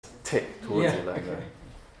tick towards you like that.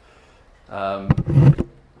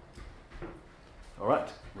 All right,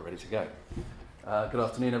 we're ready to go. Good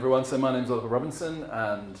afternoon, everyone. So my name's Oliver Robinson,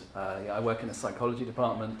 and I work in the psychology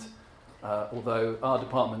department. Although our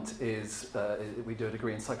department we do a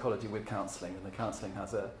degree in psychology with counselling, and the counselling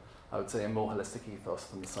has I would say, a more holistic ethos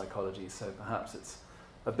than the psychology, so perhaps it's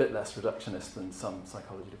a bit less reductionist than some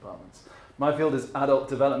psychology departments. My field is adult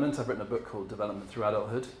development. I've written a book called Development Through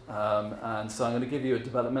Adulthood, and so I'm going to give you a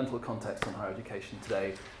developmental context on higher education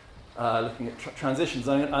today, looking at transitions.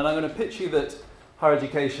 And I'm going to pitch you that higher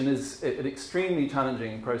education is an extremely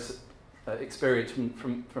challenging experience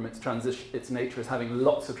from its nature as having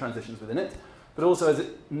lots of transitions within it, but also as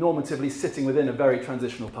it normatively sitting within a very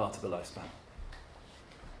transitional part of the lifespan.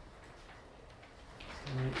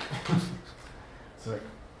 So,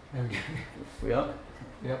 there we go. We are?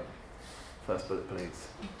 Yep. First bullet,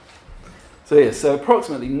 please. So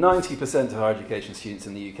approximately 90% of higher education students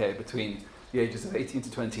in the UK between the ages of 18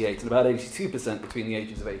 to 28, and about 82% between the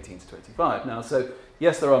ages of 18 to 25. Now, so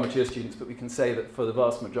yes, there are mature students, but we can say that for the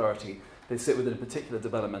vast majority, they sit within a particular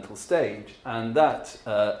developmental stage, and that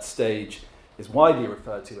stage is widely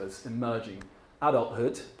referred to as emerging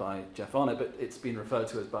adulthood by Jeff Arnott, but it's been referred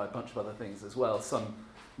to as by a bunch of other things as well. Some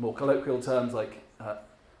more colloquial terms like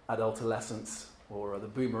adultolescence or the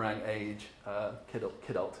boomerang age,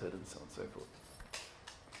 kidulthood, and so on and so forth.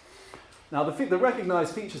 Now, the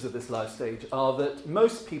recognised features of this life stage are that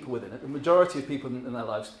most people within it, the majority of people in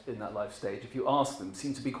that life stage, if you ask them,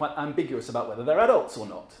 seem to be quite ambiguous about whether they're adults or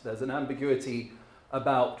not. There's an ambiguity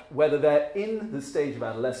about whether they're in the stage of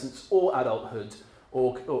adolescence or adulthood,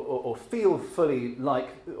 or feel fully like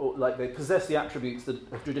they possess the attributes that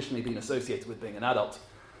have traditionally been associated with being an adult.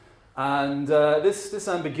 And this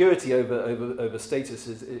ambiguity over status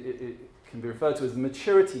it can be referred to as the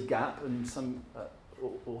maturity gap, and some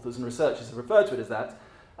authors and researchers have referred to it as that.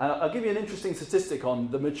 I'll give you an interesting statistic on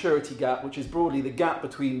the maturity gap, which is broadly the gap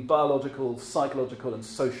between biological, psychological, and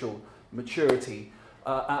social maturity.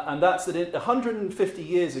 And that's that 150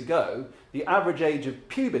 years ago, the average age of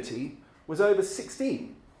puberty was over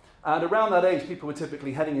 16. And around that age, people were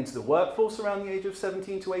typically heading into the workforce around the age of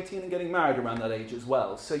 17 to 18 and getting married around that age as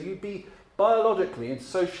well. So you'd be biologically and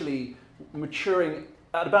socially maturing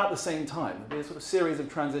at about the same time. There'd be a sort of series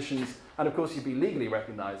of transitions, and of course you'd be legally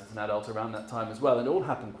recognised as an adult around that time as well, and it all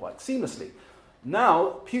happened quite seamlessly.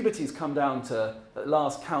 Now, puberty's come down to, at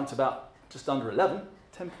last count, about just under 11,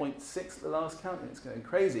 10.6 at the last count, and it's going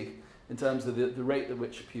crazy in terms of the rate at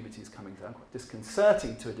which puberty is coming down. Quite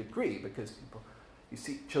disconcerting to a degree, because you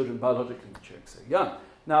see children biologically maturing so young.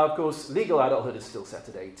 Now, of course, legal adulthood is still set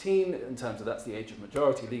at 18, in terms of that's the age of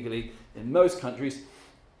majority legally in most countries.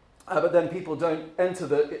 But then people don't enter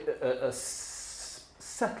a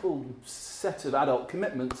settled set of adult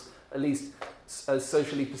commitments, at least as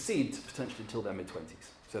socially perceived, potentially until their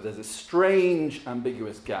mid-20s. So there's a strange,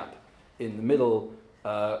 ambiguous gap in the middle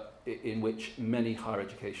in which many higher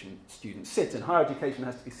education students sit, and higher education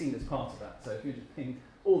has to be seen as part of that. So if you just ping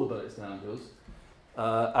all the bullets down, Jules,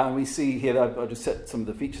 and we see here that I've just set some of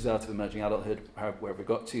the features out of emerging adulthood, where we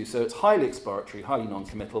got to. So it's highly exploratory, highly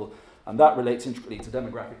non-committal, and that relates intricately to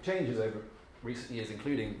demographic changes over recent years,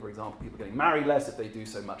 including, for example, people getting married less if they do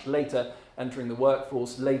so much later, entering the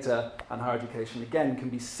workforce later, and higher education, again, can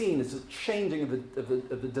be seen as a changing of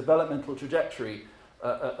the developmental trajectory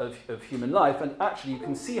of human life. And actually, you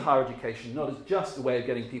can see higher education not as just a way of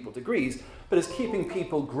getting people degrees, but as keeping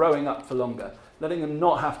people growing up for longer, letting them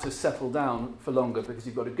not have to settle down for longer because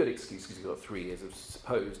you've got a good excuse because you've got 3 years of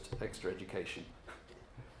supposed extra education.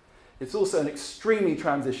 It's also an extremely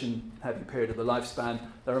transition-heavy period of the lifespan.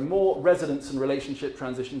 There are more residence and relationship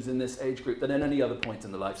transitions in this age group than at any other point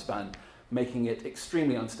in the lifespan, making it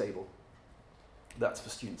extremely unstable. That's for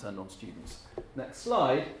students and non-students. Next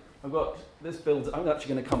slide. I've got this build. I'm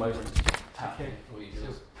actually going to come over and tap it for you.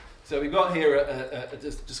 So we've got here,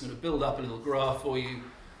 just going to build up a little graph for you.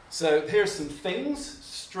 So here's some things: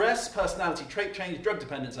 stress, personality trait change, drug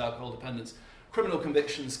dependence, alcohol dependence, criminal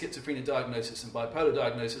convictions, schizophrenia diagnosis, and bipolar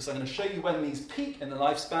diagnosis. I'm going to show you when these peak in the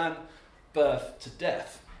lifespan, birth to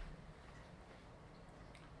death.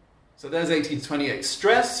 So there's 18 to 28.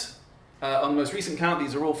 Stress, on the most recent count,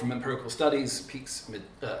 these are all from empirical studies, peaks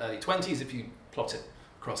early 20s if you plot it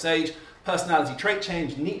across age. Personality trait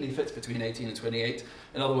change neatly fits between 18 and 28.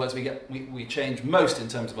 In other words, we change most in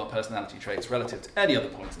terms of our personality traits relative to any other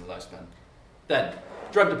point in the lifespan. Then,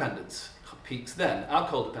 drug dependence peaks then,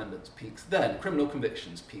 alcohol dependence peaks then, criminal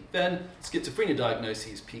convictions peak then, schizophrenia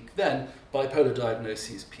diagnoses peak then, bipolar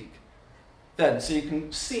diagnoses peak then. So you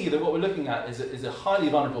can see that what we're looking at is a highly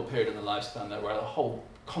vulnerable period in the lifespan there, where a whole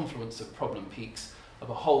confluence of problem peaks of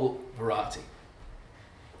a whole variety.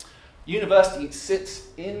 University sits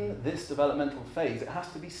in this developmental phase. It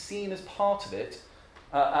has to be seen as part of it,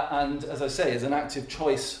 and, as I say, as an active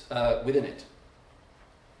choice within it.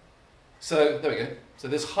 So, there we go. So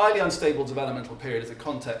this highly unstable developmental period is a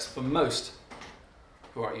context for most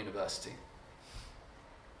who are at university.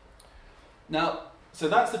 Now, so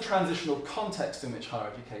that's the transitional context in which higher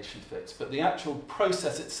education fits, but the actual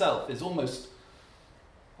process itself is almost,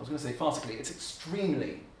 I was going to say farcically, it's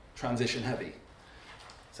extremely transition heavy.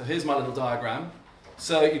 So here's my little diagram.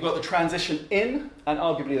 So you've got the transition in, and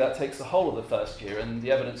arguably that takes the whole of the first year, and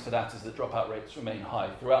the evidence for that is that dropout rates remain high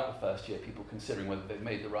throughout the first year, people considering whether they've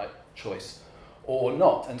made the right choice or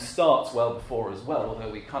not, and starts well before as well, although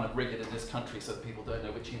we kind of rig it in this country so that people don't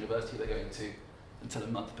know which university they're going to until a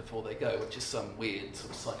month before they go, which is some weird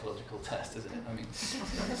sort of psychological test, isn't it? I mean, it's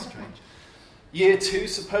very strange. Year 2,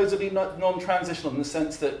 supposedly non-transitional in the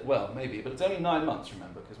sense that, well, maybe, but it's only 9 months,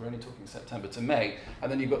 remember, because we're only talking September to May,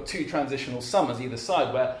 and then you've got 2 transitional summers either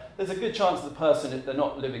side, where there's a good chance the person, if they're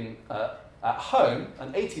not living at home,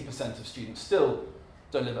 and 80% of students still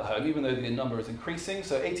don't live at home, even though the number is increasing,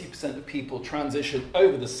 so 80% of people transition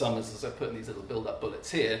over the summers, as I put in these little build-up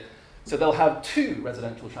bullets here. So they'll have 2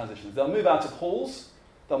 residential transitions. They'll move out of halls,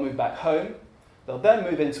 they'll move back home, they'll then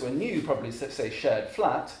move into a new, probably say shared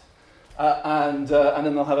flat, and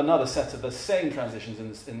then they'll have another set of the same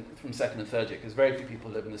transitions from second and third year, because very few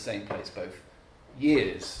people live in the same place both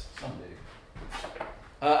years. Some do.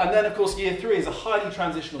 And then, of course, year 3 is a highly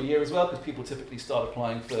transitional year as well, because people typically start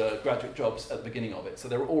applying for graduate jobs at the beginning of it, so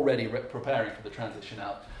they're already preparing for the transition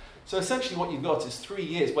out. So essentially what you've got is 3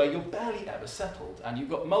 years where you're barely ever settled, and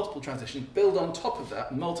you've got multiple transitions, build on top of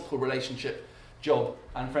that, multiple relationship, job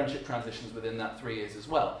and friendship transitions within that 3 years as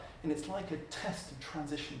well. And it's like a test of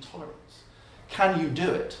transition tolerance. Can you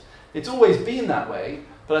do it? It's always been that way,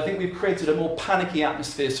 but I think we've created a more panicky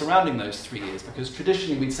atmosphere surrounding those 3 years, because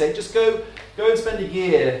traditionally we'd say, just go and spend a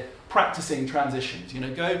year practicing transitions.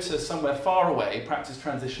 Go to somewhere far away, practice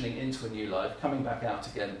transitioning into a new life, coming back out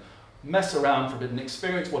again, mess around for a bit and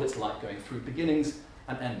experience what it's like going through beginnings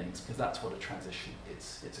and endings, because that's what a transition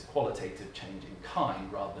is. It's a qualitative change in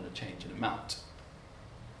kind rather than a change in amount.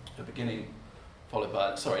 A beginning followed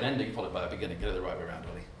by, an ending followed by a beginning. Get it the right way around,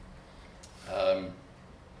 Ollie.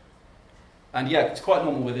 And yeah, it's quite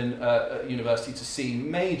normal within a university to see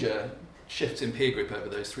major shifts in peer group over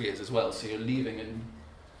those 3 years as well. So you're leaving and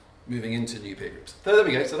moving into new peer groups. So there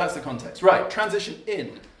we go. So that's the context. Right, transition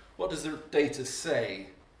in. What does the data say?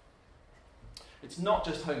 It's not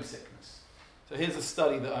just homesickness. So here's a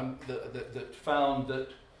study that found that,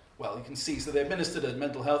 well, you can see, so they administered a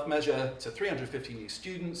mental health measure to 350 new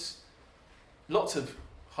students, lots of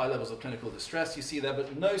high levels of clinical distress you see there,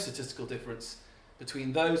 but no statistical difference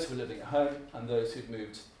between those who are living at home and those who've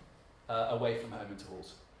moved away from home into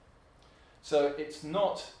halls. So it's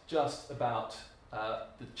not just about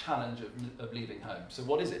the challenge of leaving home. So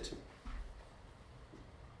what is it?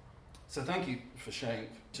 So thank you for sharing,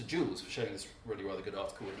 to Jules, for sharing this really rather good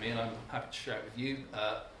article with me, and I'm happy to share it with you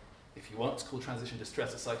if you want. It's called Transition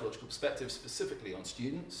Distress: A Psychological Perspective, specifically on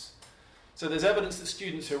students. So there's evidence that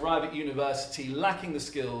students who arrive at university lacking the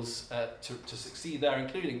skills to succeed there,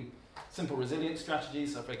 including simple resilience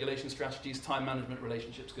strategies, self-regulation strategies, time management,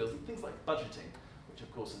 relationship skills, and things like budgeting, which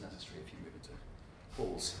of course are necessary if you move into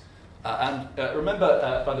halls.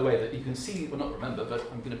 Remember, by the way, that you can see, well not remember, but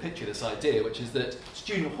I'm going to picture this idea, which is that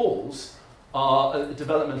student halls are a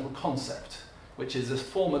developmental concept, which is a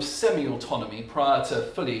form of semi-autonomy prior to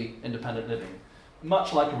fully independent living,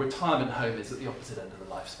 much like a retirement home is at the opposite end of the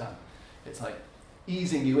lifespan. It's like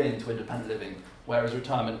easing you into independent living, whereas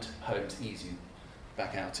retirement homes ease you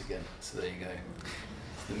back out again. So there you go.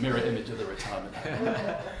 It's the mirror image of the retirement home.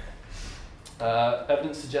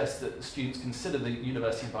 Evidence suggests that students consider the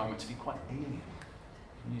university environment to be quite alien.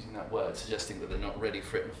 I'm using that word, suggesting that they're not ready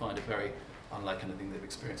for it and find it very unlike anything they've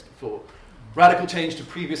experienced before. Radical change to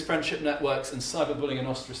previous friendship networks and cyberbullying and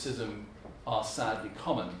ostracism are sadly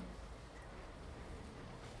common.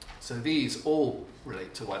 So these all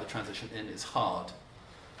relate to why the transition in is hard.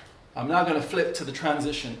 I'm now going to flip to the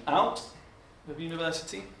transition out of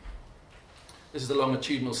university. This is the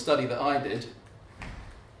longitudinal study that I did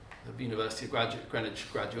of University of Greenwich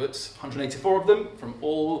graduates, 184 of them from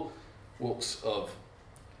all walks of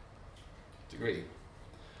degree.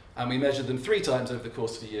 And we measured them 3 times over the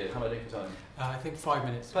course of a year. How about for time? I think 5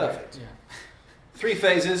 minutes. Perfect. Yeah. 3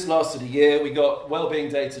 phases, lasted a year. We got well-being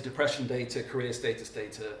data, depression data, career status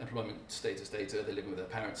data, employment status data, they're living with their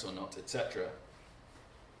parents or not, etc.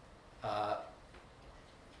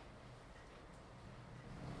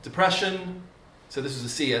 Depression, so this was a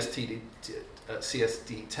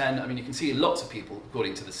CSD-10. I mean, you can see lots of people,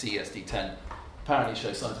 according to the CSD-10, apparently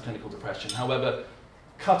show signs of clinical depression. However,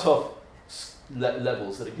 cut-off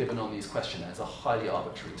levels that are given on these questionnaires are highly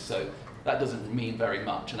arbitrary, so that doesn't mean very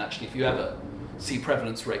much. And actually, if you ever see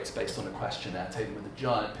prevalence rates based on a questionnaire, take them with a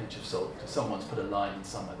giant pinch of salt, because someone's put a line in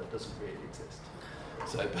somewhere that doesn't really exist.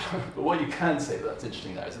 So, but what you can say that's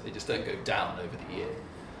interesting there is that they just don't go down over the year.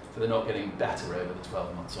 So they're not getting better over the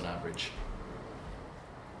 12 months on average.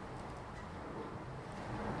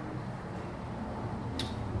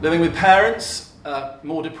 Living with parents,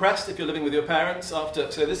 more depressed if you're living with your parents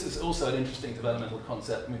after. So this is also an interesting developmental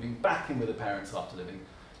concept, moving back in with the parents after living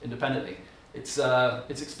independently. It's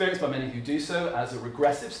experienced by many who do so as a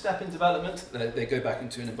regressive step in development. They go back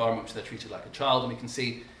into an environment which they're treated like a child, and we can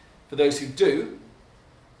see for those who do,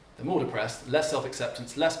 they're more depressed, less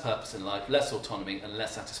self-acceptance, less purpose in life, less autonomy, and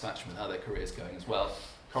less satisfaction with how their career is going as well.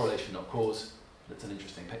 Correlation, not cause, but it's an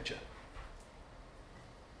interesting picture.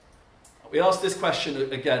 We asked this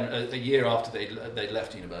question again a year after they'd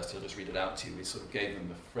left university. I'll just read it out to you. We sort of gave them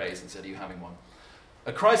the phrase and said, are you having one?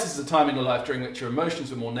 A crisis is a time in your life during which your emotions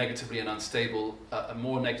were more negative and unstable than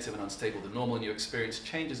normal, and you experience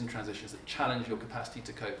changes and transitions that challenge your capacity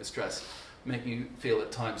to cope with stress, making you feel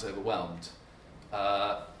at times overwhelmed.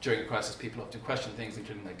 During a crisis, people often question things,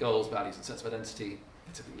 including their goals, values, and sense of identity.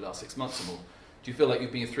 It typically lasts 6 months or more. Do you feel like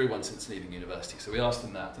you've been through one since leaving university? So we asked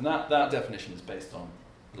them that, and that definition is based on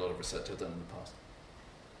a lot of research I've done in the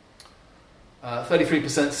past.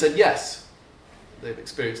 33% said yes, they've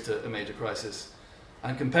experienced a major crisis.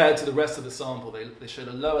 And compared to the rest of the sample, they showed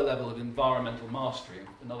a lower level of environmental mastery.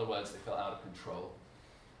 In other words, they felt out of control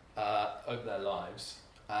over their lives.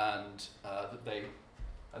 And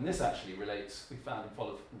this actually relates, we found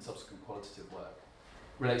in subsequent qualitative work,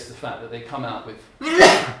 relates to the fact that they come out with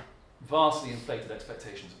vastly inflated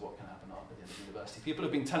expectations of what can happen after the end of university. People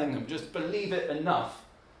have been telling them, just believe it enough,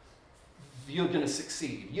 you're going to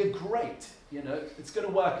succeed. You're great, it's going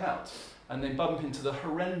to work out. And they bump into the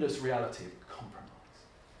horrendous reality of compromise.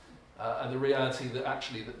 And the reality that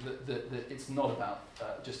actually that it's not about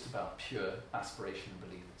just about pure aspiration and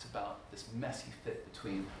belief. It's about this messy fit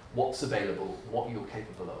between what's available, what you're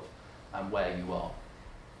capable of, and where you are.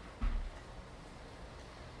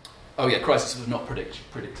 Oh yeah, crisis was not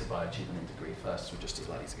predicted by achievement in degree first. We're just as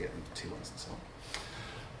likely to get them 2 1s and so on.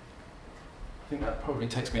 I think that probably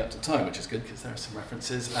takes me up to time, which is good because there are some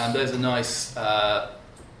references. And there's a nice a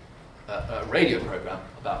radio program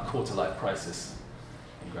about quarter-life crisis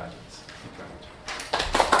in graduates.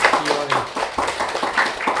 Thank you very much.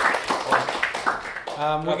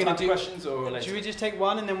 We're going to do questions or later? Should we just take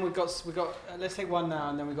one and then we got let's take one now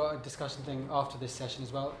and then we've got a discussion thing after this session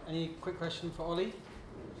as well. Any quick question for Ollie?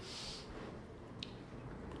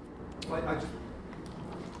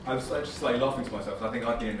 I was just slightly laughing to myself. I think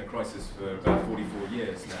I've been in a crisis for about 44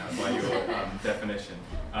 years now, by your definition.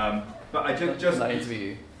 But I just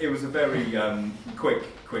it was a very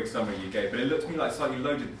quick summary you gave, but it looked to me like slightly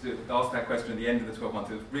loaded to ask that question at the end of the 12 months.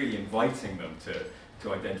 It was really inviting them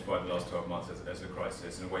to identify the last 12 months as a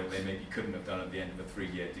crisis in a way that they maybe couldn't have done at the end of a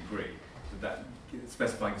 3-year degree. So that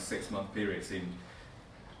specifying a 6-month period seemed,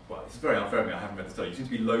 well, it's very unfair of me, I haven't read the study. You seem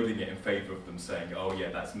to be loading it in favour of them saying, oh yeah,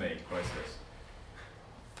 that's me, crisis.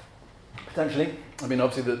 Potentially. I mean,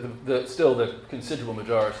 obviously, still the considerable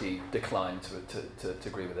majority declined to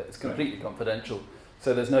agree with it. It's completely confidential,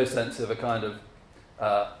 so there's no sense of a kind of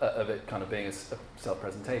it kind of being a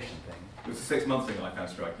self-presentation thing. It was the 6 month thing I found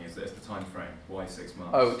striking. Is the time frame? Why 6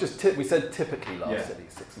 months? Oh, we said typically lasts at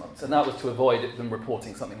least 6 months, and that was to avoid them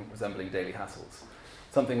reporting something resembling daily hassles,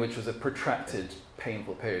 something which was a protracted,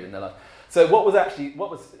 painful period in their life. So what was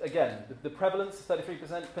again, the prevalence,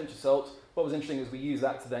 33%, pinch of salt. What was interesting is we used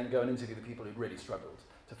that to then go and interview the people who'd really struggled,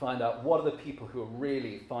 to find out what are the people who are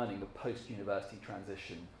really finding the post-university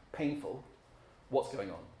transition painful, what's going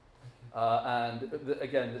on.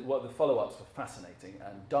 Again, what the follow-ups were fascinating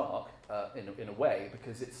and dark in a way,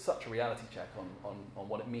 because it's such a reality check on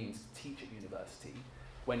what it means to teach at university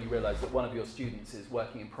when you realise that one of your students is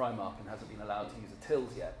working in Primark and hasn't been allowed to use a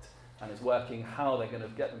TILS yet, and is working how they're going to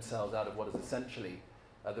get themselves out of what is essentially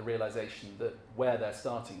the realisation that where they're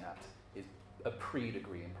starting at is a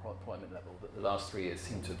pre-degree employment level, that the last 3 years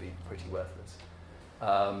seem to have been pretty worthless.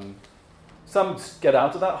 Some get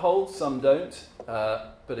out of that hole, some don't,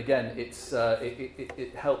 but again,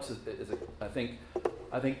 it helps. I think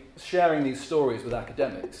sharing these stories with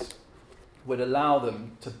academics would allow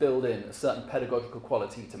them to build in a certain pedagogical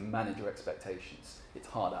quality to manage your expectations. It's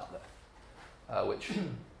hard out there,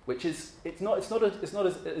 which is it's not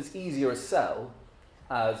as easy a sell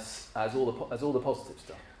as all the positive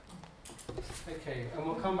stuff. Okay, and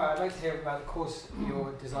we'll come back. I'd like to hear about the course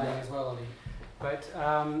you're designing as well, Ollie. But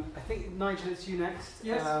I think, Nigel, it's you next.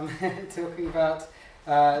 Yes. Talking about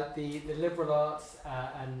the liberal arts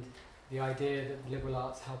and the idea that the liberal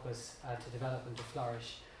arts help us to develop and to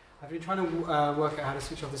flourish. I've been trying to work out how to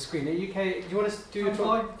switch off the screen. Are you okay? Do you want us to do your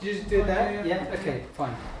talk? Did you just do it there? Yeah? Okay,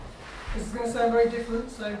 fine. This is going to sound very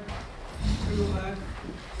different, so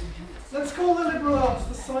let's call the liberal arts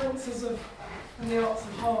the sciences of and the arts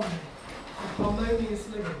of harmony, of harmonious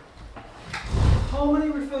living. Harmony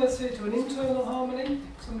refers here to an internal harmony,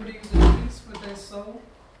 somebody who's at peace with their soul,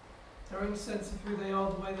 their own sense of who they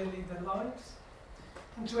are, the way they lead their lives,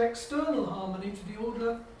 and to external harmony, to the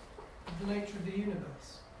order of the nature of the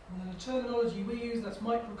universe. And the terminology we use, that's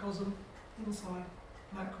microcosm inside,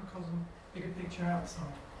 macrocosm, bigger picture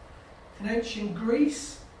outside. In ancient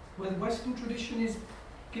Greece, where the Western tradition is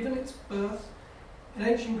given its birth, in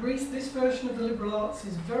ancient Greece, this version of the liberal arts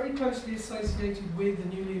is very closely associated with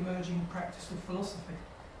the newly emerging practice of philosophy.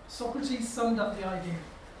 Socrates summed up the idea: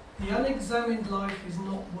 the unexamined life is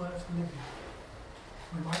not worth living.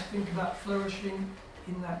 We might think about flourishing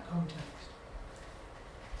in that context.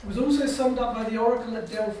 It was also summed up by the oracle at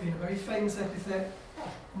Delphi in a very famous epithet: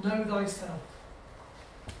 know thyself.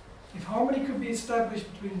 If harmony could be established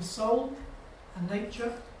between the soul and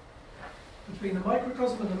nature, between the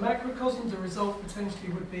microcosm and the macrocosm, the result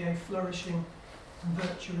potentially would be a flourishing and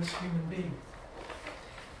virtuous human being.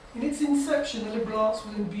 In its inception, the liberal arts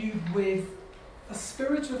was imbued with a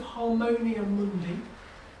spirit of harmonia mundi,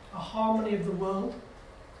 a harmony of the world,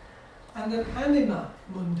 and an anima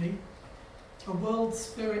mundi, a world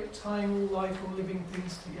spirit tying all life, all living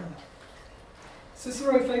things together.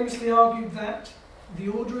 Cicero famously argued that the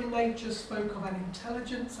order in nature spoke of an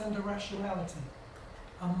intelligence and a rationality,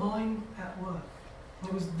 a mind at work. And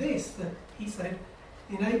it was this that, he said,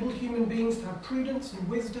 enabled human beings to have prudence and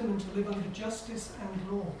wisdom and to live under justice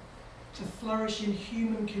and law, to flourish in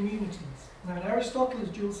human communities. Now in Aristotle, as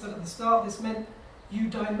Jules said at the start, this meant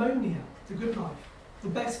eudaimonia, the good life, the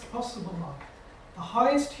best possible life, the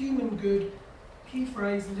highest human good, key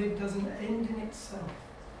phrase, lived as an end in itself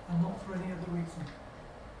and not for any other reason.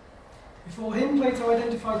 Before him, Plato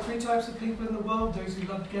identified three types of people in the world: those who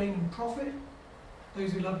loved gain and profit,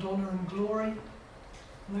 those who loved honour and glory,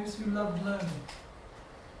 and those who loved learning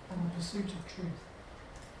and the pursuit of truth.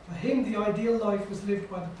 For him, the ideal life was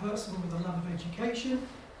lived by the person with a love of education,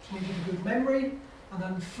 which needed a good memory, an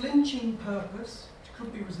unflinching purpose, which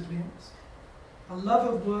could be resilience, a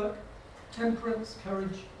love of work, temperance,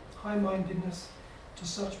 courage, high-mindedness. To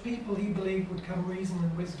such people, he believed, would come reason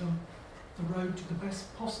and wisdom, the road to the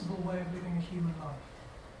best possible way of living a human life.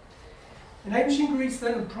 In ancient Greece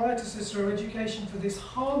then, and prior to Cicero, education for this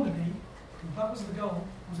harmony, and that was the goal,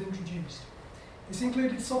 was introduced. This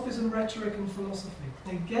included sophism, rhetoric and philosophy.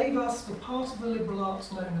 They gave us the part of the liberal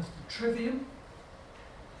arts known as the trivium,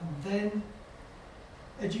 and then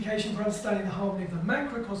education for understanding the harmony of the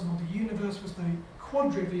macrocosm of the universe was the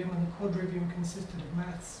quadrivium, and the quadrivium consisted of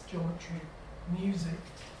maths, geometry, music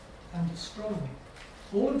and astronomy.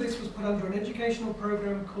 All of this was put under an educational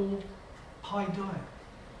program called Paideia,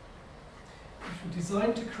 which was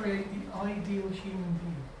designed to create the ideal human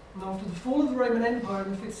being. And after the fall of the Roman Empire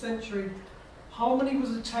in the 5th century, harmony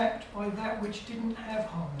was attacked by that which didn't have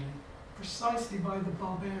harmony, precisely by the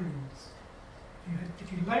barbarians.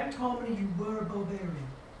 If you lacked harmony, you were a barbarian.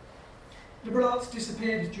 Liberal arts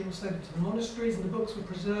disappeared, as Jules said, to the monasteries, and the books were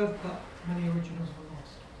preserved, but many originals were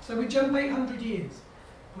lost. So we jump 800 years,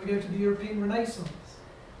 and we go to the European Renaissance,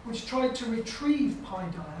 which tried to retrieve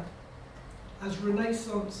Paideia as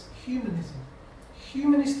Renaissance humanism.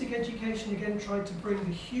 Humanistic education again tried to bring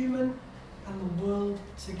the human and the world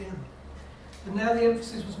together. But now the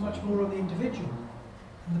emphasis was much more on the individual,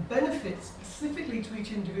 and the benefits specifically to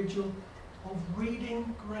each individual of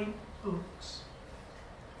reading great books,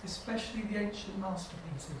 especially the ancient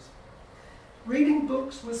masterpieces. Reading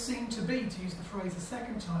books was seen to be, to use the phrase a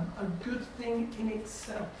second time, a good thing in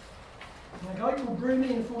itself. And a guy called Bruni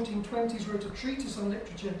in the 1420s wrote a treatise on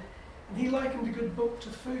literature, and he likened a good book to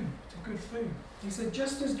food, to good food. He said,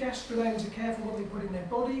 just as gastronomes are careful what they put in their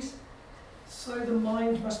bodies, so the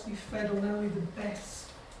mind must be fed on only the best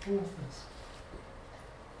authors.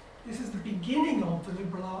 This is the beginning of the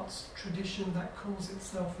liberal arts tradition that calls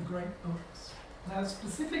itself the Great Books. Now,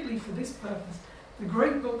 specifically for this purpose, the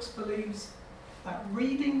Great Books believes that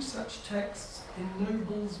reading such texts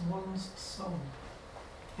ennobles one's soul,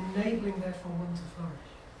 enabling therefore one to flourish.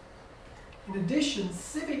 In addition,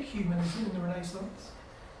 civic humanism in the Renaissance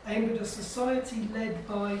aimed at a society led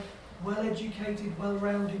by well-educated,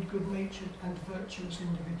 well-rounded, good-natured and virtuous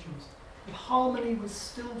individuals. But harmony was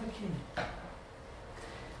still the key.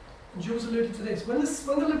 And Jules alluded to this. When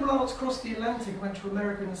the liberal arts crossed the Atlantic, went to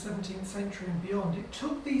America in the 17th century and beyond, it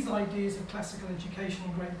took these ideas of classical education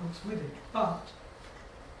and great books with it. But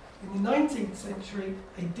in the 19th century,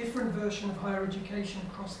 a different version of higher education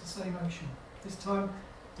crossed the same ocean. This time,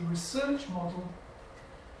 the research modelled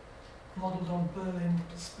on Berlin,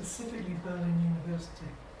 specifically Berlin University.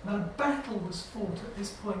 Now, a battle was fought at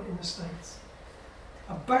this point in the States.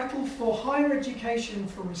 A battle for higher education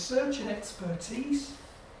for research and expertise,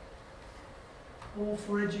 or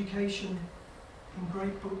for education in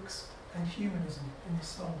great books and humanism in the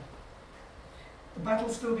soul. The battle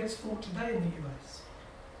still gets fought today in the US,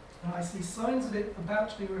 and I see signs of it about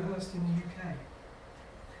to be rehearsed in the UK.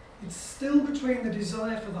 It's still between the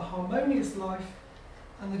desire for the harmonious life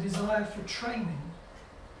and the desire for training,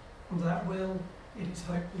 and that will, it is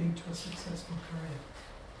hoped, lead to a successful career.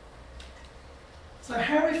 So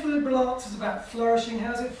how, if liberal arts is about flourishing,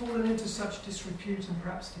 how has it fallen into such disrepute and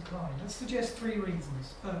perhaps decline? Let's suggest 3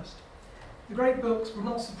 reasons. First, the great books were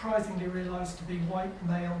not surprisingly realised to be white,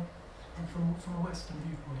 male, and from a Western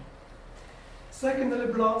viewpoint. Second, the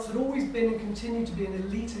liberal arts had always been and continue to be an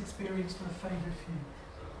elite experience for a favoured few.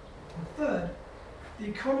 And third, the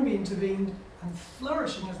economy intervened, and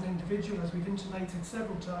flourishing as an individual, as we've intimated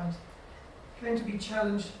several times, came to be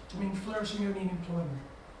challenged to mean flourishing only in employment,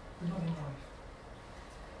 but not in life.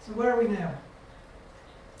 So where are we now?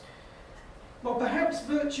 Well, perhaps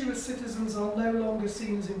virtuous citizens are no longer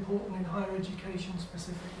seen as important in higher education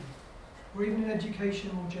specifically, or even in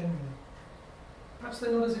education more generally. Perhaps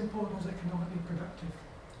they're not as important as economically productive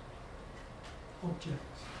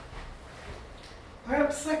objects.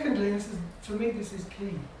 Perhaps secondly, for me this is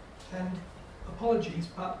key, and apologies,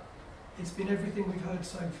 but it's been everything we've heard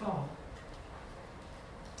so far.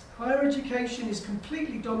 Higher education is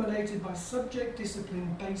completely dominated by subject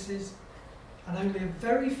discipline bases, and only a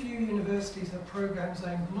very few universities have programs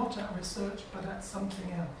aimed not at research but at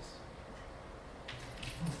something else.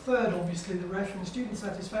 And third, obviously, the REF and student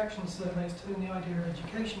satisfaction surveys turn the idea of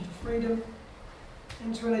education for freedom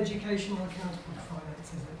into an education accountable to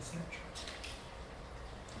finances, etc.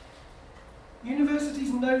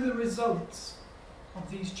 Universities know the results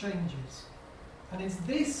of these changes. And it's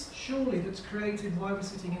this, surely, that's created why we're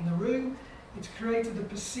sitting in the room. It's created the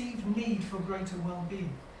perceived need for greater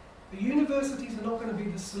well-being. The universities are not going to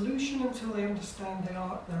be the solution until they understand they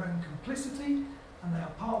are their own complicity and they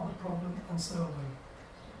are part of the problem, and so are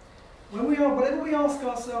we. Whatever we ask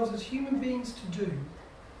ourselves as human beings to do,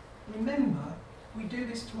 remember, we do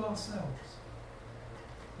this to ourselves.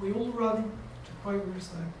 We all run, to quote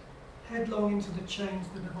Rousseau, headlong into the chains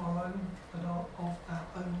that are of our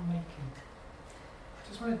own making.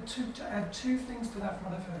 I just wanted to add 2 things to that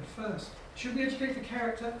from what I've heard. First, should we educate for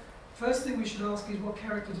character? First thing we should ask is, what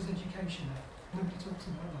character does education have? Nobody talks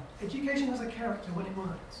about that. Education has a character when it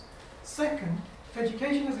works. Second, if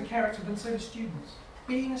education has a character, then so do students.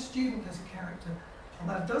 Being a student has a character, and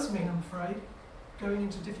that does mean, I'm afraid, going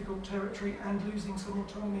into difficult territory and losing some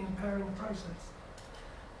autonomy and power in the process.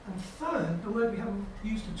 And third, the word we haven't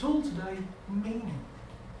used at all today, meaning.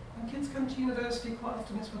 When kids come to university, quite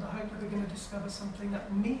often it's with the hope that they're going to discover something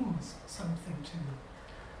that means something to them.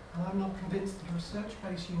 And I'm not convinced that a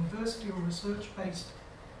research-based university or research-based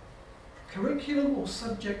curriculum or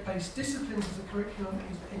subject-based disciplines as a curriculum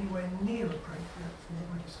is anywhere near appropriate for what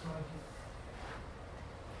we're describing.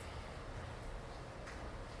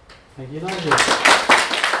 Thank you, Nigel.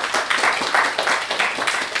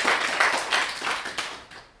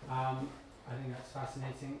 I think that's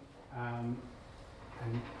fascinating. I'm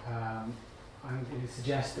going to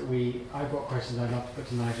suggest that I've got questions I'd love to put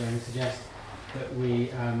to Nigel. I'm going to suggest that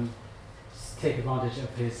we take advantage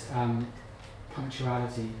of his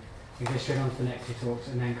punctuality and go straight on to the next 2 talks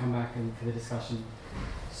and then come back for the discussion.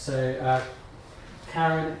 So,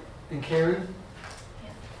 Karen and Kieran,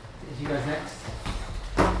 you guys next?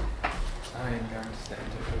 I am going to step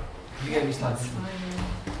into it. You gave me slides. Here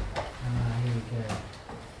we go.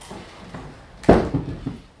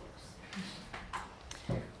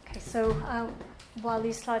 Okay, so while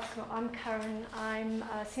these slides go, I'm Karen. I'm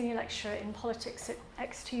a senior lecturer in politics at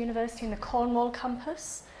Exeter University in the Cornwall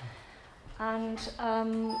campus, and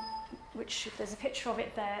which there's a picture of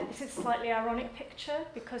it there. This is a slightly ironic picture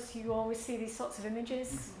because you always see these sorts of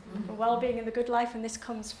images, the well-being and the good life, and this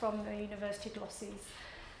comes from the university glossies,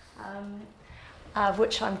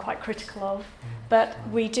 which I'm quite critical of. But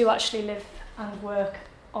we do actually live and work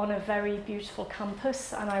on a very beautiful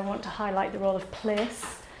campus, and I want to highlight the role of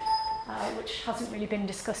place, which hasn't really been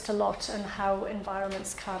discussed a lot, and how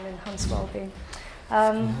environments can enhance well-being.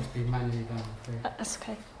 It's been manually done. That's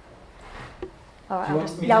okay. All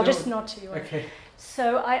right, I'll just nod to you. Okay.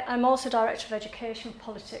 So I'm also Director of Education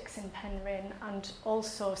Politics in Penryn and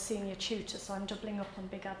also Senior Tutor, so I'm doubling up on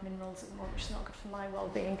big admin roles at the moment, which is not good for my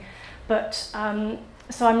well-being. But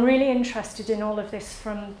so I'm really interested in all of this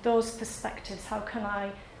from those perspectives. How can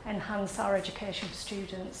I enhance our education for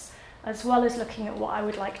students, as well as looking at what I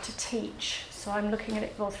would like to teach. So I'm looking at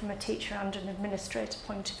it both from a teacher and an administrator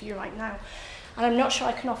point of view right now. And I'm not sure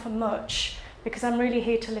I can offer much, because I'm really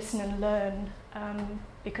here to listen and learn,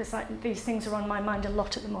 because these things are on my mind a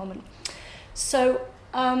lot at the moment. So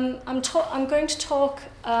I'm going to talk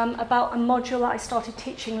about a module that I started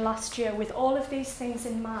teaching last year with all of these things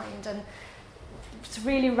in mind, and it's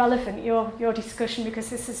really relevant, your discussion,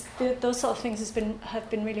 because those sort of things have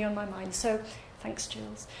been really on my mind. So thanks,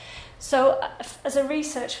 Jules. So as a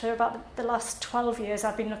researcher for about the last 12 years,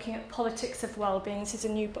 I've been looking at politics of well-being. This is a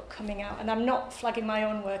new book coming out, and I'm not flagging my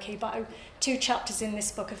own work here, but 2 chapters in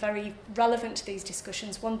this book are very relevant to these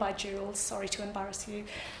discussions. One by Jules, sorry to embarrass you,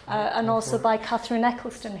 and also by Catherine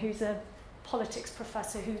Eccleston, who's a politics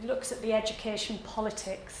professor who looks at the education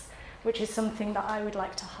politics, which is something that I would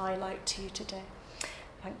like to highlight to you today.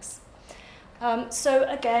 Thanks. So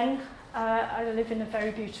again, I live in a very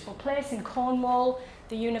beautiful place in Cornwall.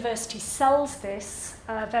 The university sells this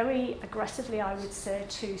very aggressively, I would say,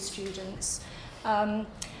 to students.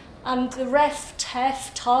 And the REF,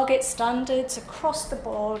 TEF, target standards across the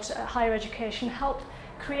board at higher education help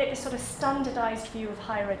create this sort of standardised view of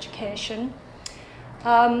higher education,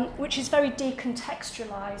 which is very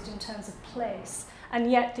decontextualised in terms of place.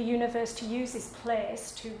 And yet the university uses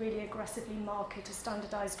place to really aggressively market a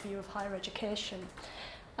standardised view of higher education.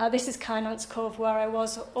 This is Kynance Cove, where I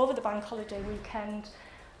was over the bank holiday weekend.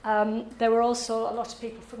 There were also a lot of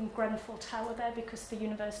people from Grenfell Tower there because the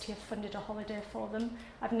university have funded a holiday for them.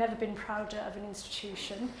 I've never been prouder of an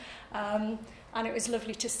institution. And it was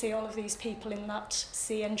lovely to see all of these people in that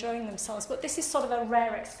sea enjoying themselves. But this is sort of a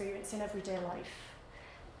rare experience in everyday life.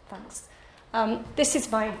 Thanks. This is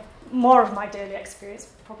more of my daily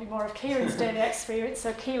experience, probably more of Kieran's daily experience.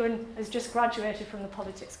 So Kieran has just graduated from the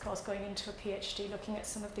politics course, going into a PhD, looking at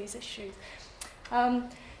some of these issues.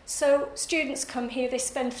 So students come here, they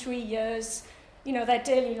spend 3 years, you know, their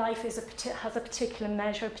daily life has a particular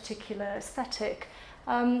measure, a particular aesthetic.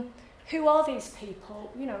 Who are these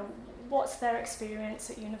people? You know, what's their experience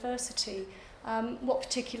at university? What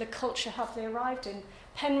particular culture have they arrived in?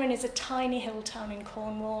 Penryn is a tiny hill town in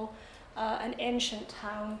Cornwall, an ancient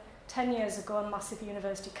town. 10 years ago, a massive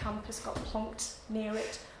university campus got plonked near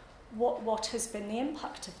it. What has been the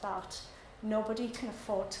impact of that? Nobody can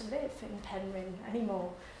afford to live in Penryn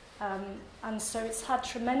anymore. And so it's had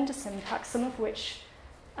tremendous impact, some of which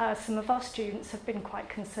some of our students have been quite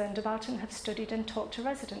concerned about and have studied and talked to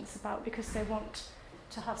residents about, because they want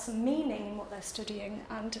to have some meaning in what they're studying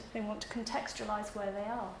and they want to contextualise where they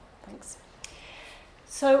are. Thanks.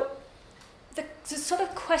 So the sort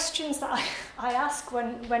of questions that I ask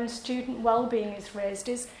when student well-being is raised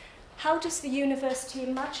is, how does the university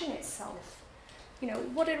imagine itself? You know,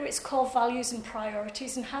 what are its core values and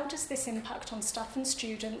priorities, and how does this impact on staff and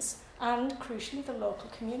students and, crucially, the local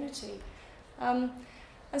community? And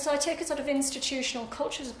so I take a sort of institutional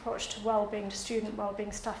cultures approach to well-being, to student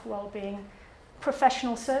well-being, staff well-being,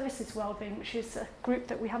 professional services well-being, which is a group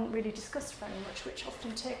that we haven't really discussed very much, which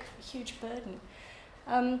often take a huge burden.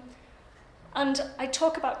 And I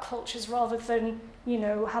talk about cultures rather than, you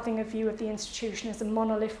know, having a view of the institution as a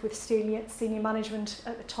monolith with senior management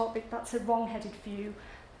at the top. That's a wrong-headed view.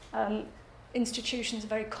 Institutions are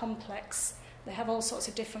very complex. They have all sorts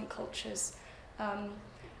of different cultures.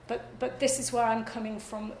 But this is where I'm coming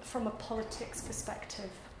from a politics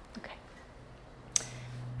perspective. Okay.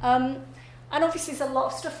 And obviously there's a lot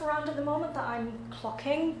of stuff around at the moment that I'm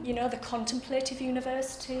clocking. You know, the contemplative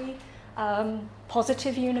university,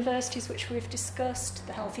 positive universities, which we've discussed,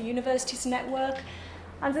 the Healthy Universities Network,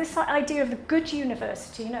 and this idea of the good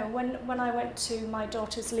university. You know, when I went to my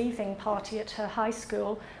daughter's leaving party at her high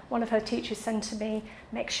school, one of her teachers said to me,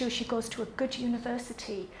 make sure she goes to a good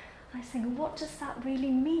university. And I was thinking, what does that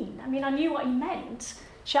really mean? I mean, I knew what he meant.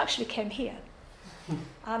 She actually came here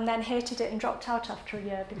and then hated it and dropped out after a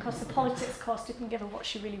year because the politics course didn't give her what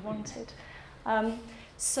she really wanted.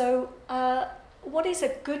 What is a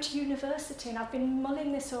good university? And I've been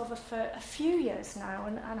mulling this over for a few years now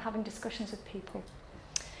and having discussions with people.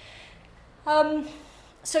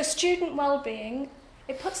 So student well-being,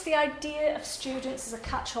 it puts the idea of students as a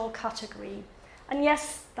catch-all category. And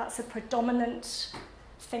yes, that's a predominant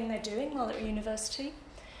thing they're doing while they're at university.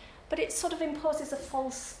 But it sort of imposes a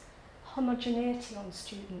false homogeneity on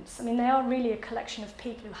students. I mean, they are really a collection of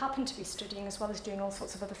people who happen to be studying as well as doing all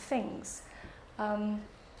sorts of other things.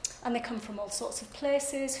 and they come from all sorts of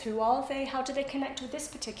places. Who are they? How do they connect with this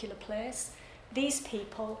particular place, these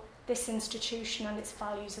people, this institution and its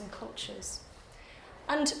values and cultures?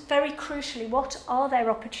 And very crucially, what are their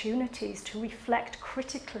opportunities to reflect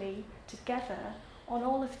critically together on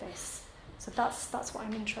all of this? So that's what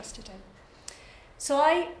I'm interested in. So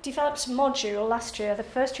I developed a module last year, the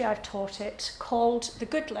first year I've taught it, called The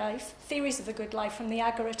Good Life, Theories of the Good Life from the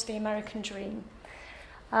Agora to the American Dream.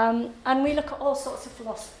 And we look at all sorts of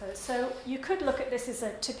philosophers. So you could look at this as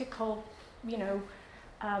a typical,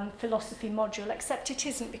 philosophy module, except it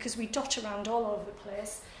isn't, because we dot around all over the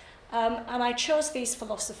place. And I chose these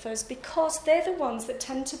philosophers because they're the ones that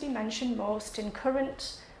tend to be mentioned most in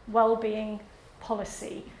current well-being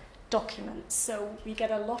policy documents. So we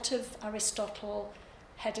get a lot of Aristotle,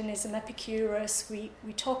 hedonism, Epicurus. We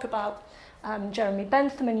talk about Jeremy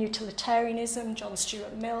Bentham and utilitarianism, John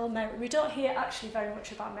Stuart Mill. We don't hear actually very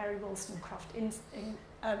much about Mary Wollstonecraft,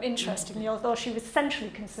 interestingly, although she was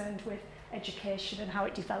centrally concerned with education and how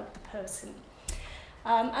it developed the person.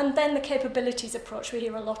 And then the capabilities approach. We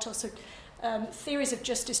hear a lot also theories of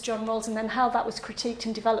justice, John Rawls, and then how that was critiqued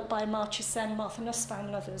and developed by Amartya Sen, Martha Nussbaum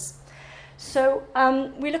and others. So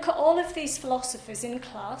we look at all of these philosophers in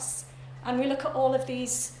class, and we look at all of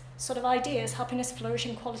these sort of ideas: happiness,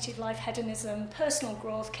 flourishing, quality of life, hedonism, personal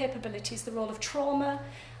growth, capabilities, the role of trauma.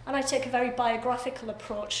 And I take a very biographical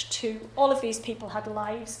approach to all of these people had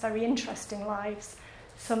lives, very interesting lives.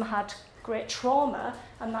 Some had great trauma,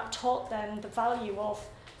 and that taught them the value of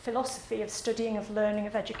philosophy, of studying, of learning,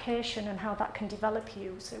 of education, and how that can develop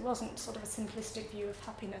you. So it wasn't sort of a simplistic view of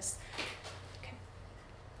happiness. Okay.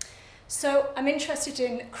 So I'm interested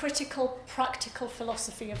in critical, practical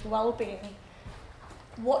philosophy of well-being.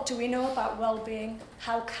 What do we know about well-being?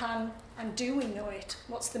 How can and do we know it?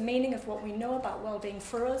 What's the meaning of what we know about well-being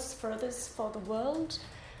for us, for others, for the world?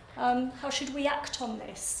 How should we act on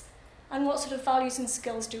this? And what sort of values and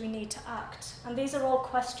skills do we need to act? And these are all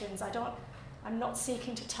questions. I'm not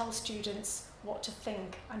seeking to tell students what to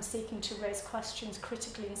think. I'm seeking to raise questions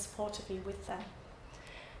critically and supportively with them.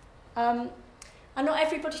 And not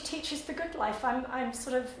everybody teaches the good life. I'm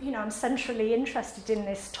sort of, I'm centrally interested in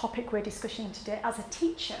this topic we're discussing today as a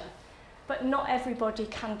teacher, but not everybody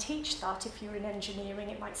can teach that. If you're in engineering,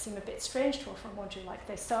 it might seem a bit strange to offer a module like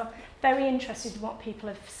this. So I'm very interested in what people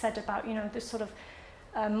have said about, the sort of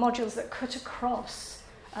modules that cut across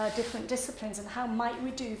different disciplines, and how might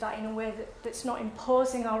we do that in a way that's not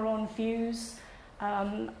imposing our own views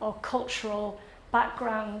or cultural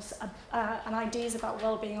backgrounds and ideas about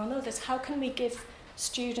well-being on others. How can we give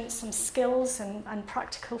students some skills and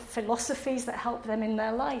practical philosophies that help them in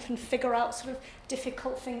their life and figure out sort of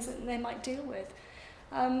difficult things that they might deal with?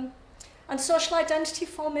 And social identity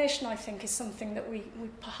formation, I think, is something that we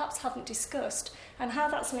perhaps haven't discussed, and how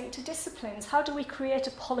that's linked to disciplines. How do we create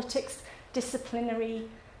a politics disciplinary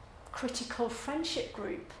critical friendship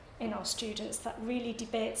group in our students that really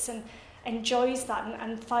debates and enjoys that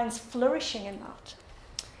and finds flourishing in that?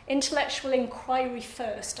 Intellectual inquiry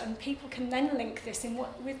first, and people can then link this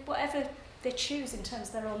with whatever they choose in terms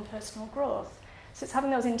of their own personal growth. So it's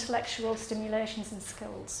having those intellectual stimulations and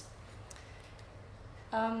skills.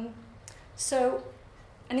 So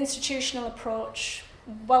an institutional approach,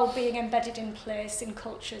 well-being embedded in place, in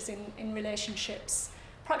cultures, in relationships,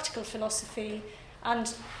 practical philosophy,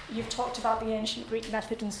 and you've talked about the ancient Greek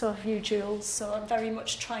method, and so have you, Jules, so I'm very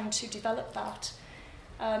much trying to develop that.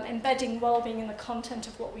 Embedding well-being in the content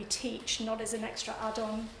of what we teach, not as an extra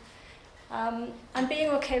add-on. And being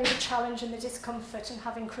okay with the challenge and the discomfort, and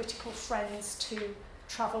having critical friends to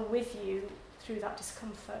travel with you through that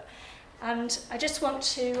discomfort. And I just want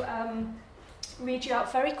to read you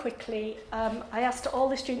out very quickly. I asked all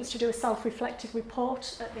the students to do a self-reflective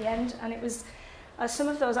report at the end, and it was some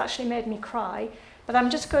of those actually made me cry. But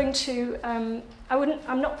I'm just going to,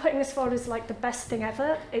 I'm not putting this forward as like the best thing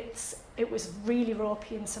ever. It was really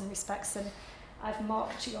ropey in some respects, and I've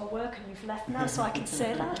marked your work and you've left now, so I can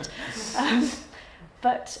say that.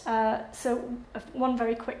 So one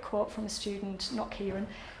very quick quote from a student, not Kieran.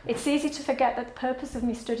 It's easy to forget that the purpose of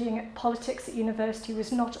me studying politics at university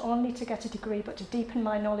was not only to get a degree, but to deepen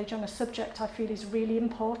my knowledge on a subject I feel is really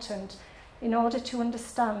important in order to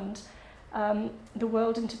understand the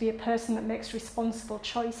world and to be a person that makes responsible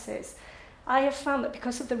choices. I have found that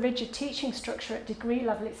because of the rigid teaching structure at degree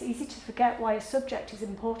level, it's easy to forget why a subject is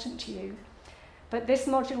important to you. But this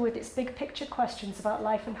module with its big picture questions about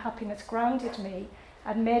life and happiness grounded me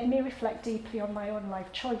and made me reflect deeply on my own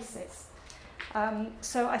life choices.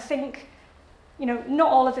 So I think, not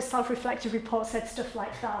all of the self-reflective reports said stuff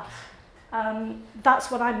like that. That's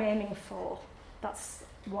what I'm aiming for. That's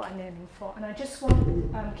what I'm aiming for. And I just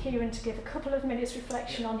want Kieran to give a couple of minutes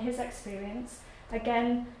reflection on his experience.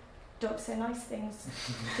 Again, don't say nice things,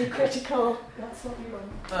 be critical, that's what you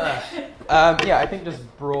want. Yeah, I think just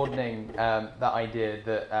broadening that idea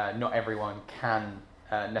that not everyone can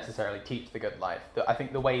necessarily teach the good life. I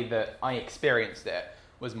think the way that I experienced it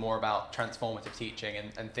was more about transformative teaching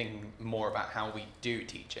and thinking more about how we do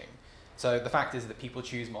teaching. So the fact is that people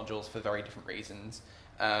choose modules for very different reasons.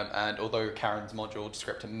 And although Karen's module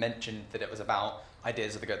descriptor mentioned that it was about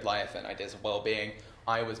ideas of the good life and ideas of well-being,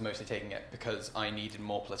 I was mostly taking it because I needed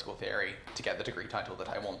more political theory to get the degree title that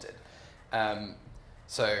I wanted.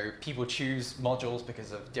 So people choose modules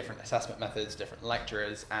because of different assessment methods, different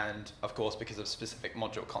lecturers, and of course because of specific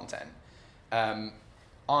module content.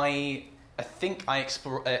 I think I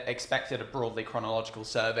expected a broadly chronological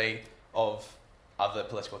survey of other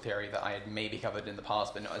political theory that I had maybe covered in the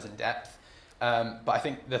past, but not as in depth. But I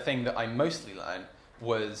think the thing that I mostly learned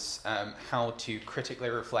was how to critically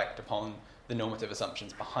reflect upon the normative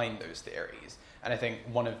assumptions behind those theories. And I think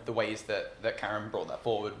one of the ways that Karen brought that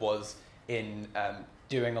forward was in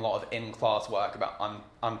doing a lot of in-class work about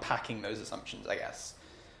unpacking those assumptions, I guess.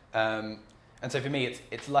 And so for me,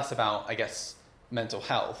 it's less about, I guess, mental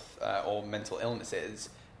health or mental illnesses,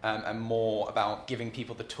 and more about giving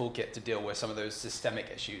people the toolkit to deal with some of those systemic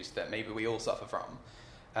issues that maybe we all suffer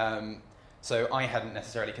from. So I hadn't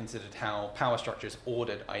necessarily considered how power structures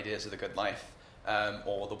ordered ideas of the good life,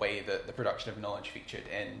 or the way that the production of knowledge featured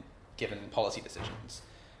in given policy decisions.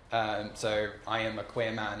 So I am a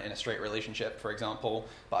queer man in a straight relationship, for example,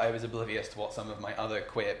 but I was oblivious to what some of my other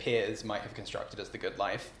queer peers might have constructed as the good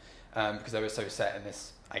life, because I was so set in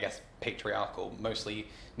this, I guess, patriarchal, mostly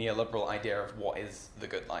neoliberal idea of what is the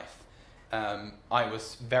good life. I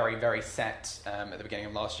was very, very set at the beginning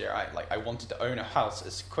of last year. I wanted to own a house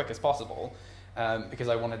as quick as possible because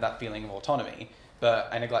I wanted that feeling of autonomy, but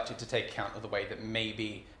I neglected to take account of the way that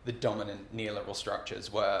maybe the dominant neoliberal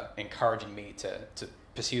structures were encouraging me to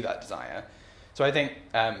pursue that desire. So I think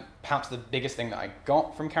perhaps the biggest thing that I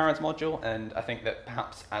got from Karen's module, and I think that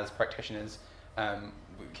perhaps as practitioners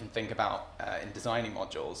we can think about in designing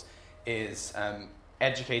modules, is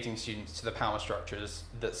educating students to the power structures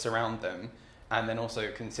that surround them, and then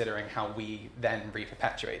also considering how we then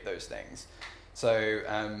re-perpetuate those things. So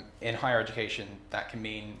in higher education, that can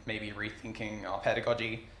mean maybe rethinking our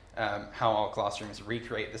pedagogy, how our classrooms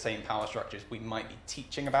recreate the same power structures we might be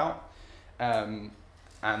teaching about, and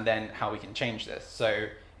then how we can change this. So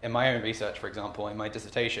in my own research, for example, in my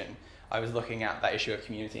dissertation, I was looking at that issue of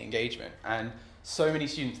community engagement, and so many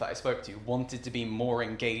students that I spoke to wanted to be more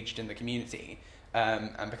engaged in the community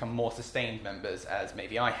and become more sustained members, as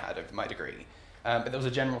maybe I had over my degree. But there was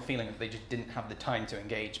a general feeling that they just didn't have the time to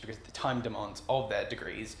engage because the time demands of their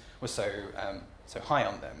degrees were so high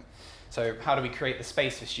on them. So how do we create the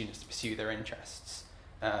space for students to pursue their interests?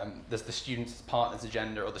 There's the students as partners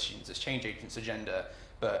agenda or the students as change agents agenda,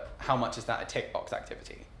 but how much is that a tick box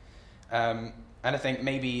activity? And I think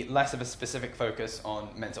maybe less of a specific focus on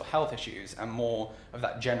mental health issues and more of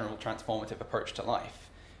that general transformative approach to life.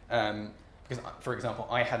 Because, for example,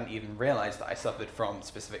 I hadn't even realized that I suffered from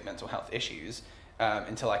specific mental health issues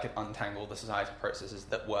until I could untangle the societal processes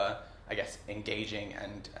that were, I guess, engaging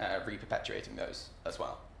and re-perpetuating those as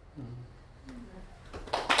well.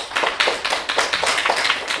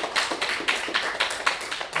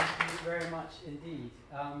 Thank you very much indeed.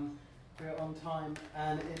 We're on time,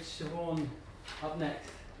 and it's Siobhan up next.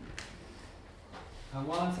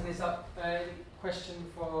 While I'm setting this up, question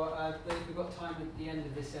for those, we've got time at the end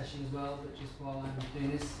of this session as well, but just while I'm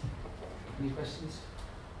doing this, any questions?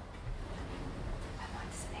 I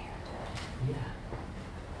might snare. Yeah.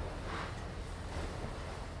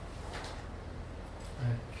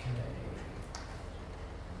 Okay.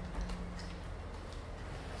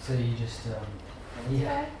 So you just,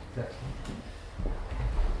 yeah, exactly.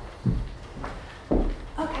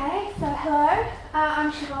 Okay, so hello,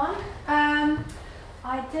 I'm Siobhan.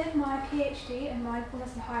 I did my PhD in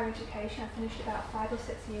mindfulness in higher education. I finished about 5 or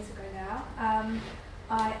 6 years ago now.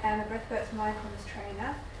 I am a breathworks mindfulness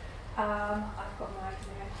trainer. I've got my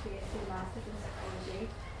BSc Masters in Psychology.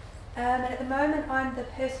 And at the moment I'm the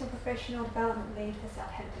personal professional development lead for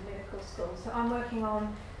Southampton Medical School. So I'm working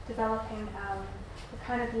on developing a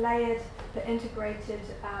kind of layered but integrated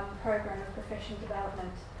program of professional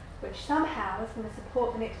development, which somehow is going to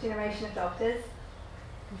support the next generation of doctors.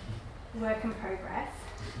 Work in progress.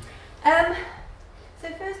 So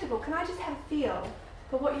first of all, can I just have a feel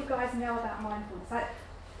for what you guys know about mindfulness?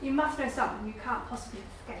 You must know something you can't possibly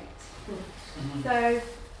escape. So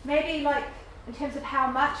maybe like in terms of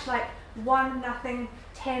how much, like 1, nothing,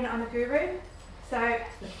 10, I'm a guru. So,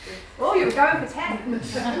 oh, you were going for 10.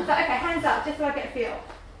 So, okay, hands up, just so I get a feel.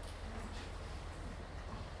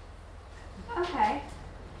 Okay.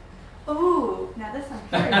 Ooh, now this I'm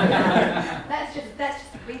curious about. That's just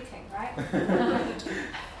a greeting, right?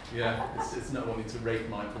 Yeah, it's not wanting to rate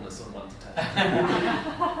mindfulness on 1 to 10.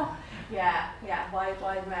 yeah,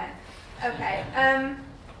 wide man. Okay.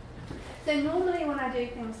 So normally when I do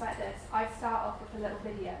things like this, I start off with a little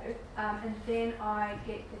video, and then I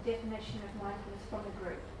get the definition of mindfulness from the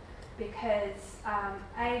group, because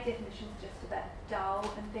A, definition is just a bit dull,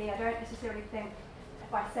 and B, I don't necessarily think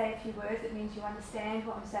if I say a few words it means you understand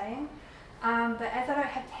what I'm saying. But as I don't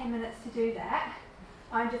have 10 minutes to do that,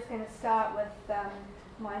 I'm just going to start with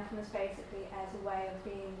mindfulness basically as a way of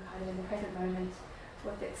being kind of in the present moment,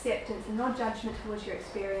 with acceptance and non-judgment towards your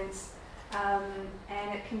experience.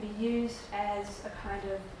 And it can be used as a kind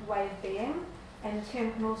of way of being, and the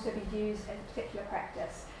term can also be used as a particular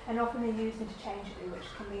practice, and often they're used interchangeably, which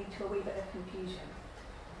can lead to a wee bit of confusion.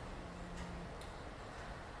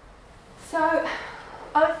 So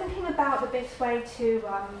I was thinking about the best way to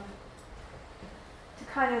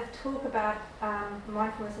kind of talk about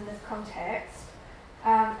mindfulness in this context,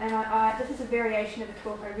 and this is a variation of a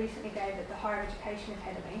talk I recently gave at the Higher Education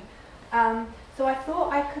Academy. So I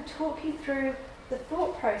thought I could talk you through the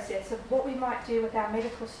thought process of what we might do with our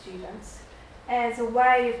medical students as a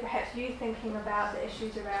way of perhaps you thinking about the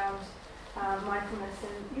issues around mindfulness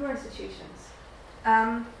in your institutions.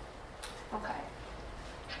 Okay.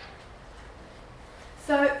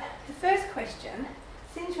 So the first question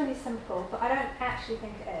seems really simple, but I don't actually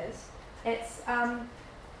think it is. It's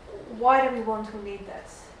why do we want or need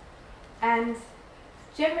this? And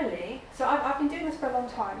generally, so I've been doing this for a long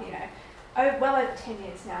time, well over 10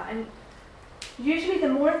 years now, and usually the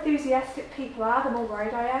more enthusiastic people are, the more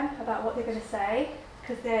worried I am about what they're going to say,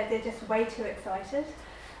 because they're just way too excited.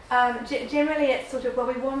 Generally it's sort of, well,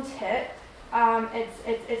 we want it,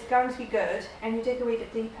 it's going to be good, and you dig a wee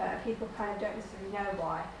bit deeper and people kind of don't necessarily know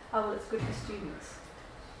why. Oh, well, it's good for students.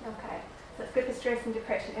 Okay, so it's good for stress and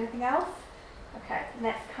depression. Anything else? Okay, and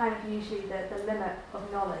that's kind of usually the limit of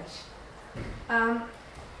knowledge.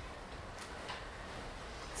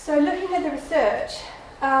 So looking at the research,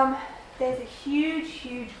 there's a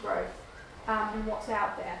huge growth in what's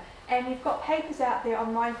out there. And you've got papers out there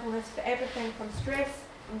on mindfulness for everything from stress,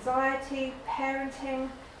 anxiety, parenting,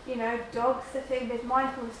 dog sitting. There's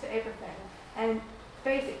mindfulness for everything. And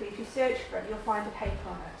basically, if you search for it, you'll find a paper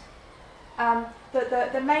on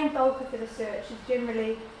it. The main bulk of the research is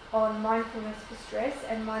generally on mindfulness for stress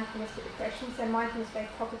and mindfulness for depression. So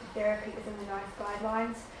mindfulness-based cognitive therapy is in the NICE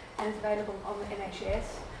guidelines and is available on the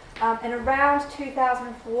NHS. And around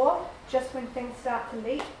 2004, just when things start to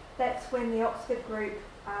leap, that's when the Oxford group,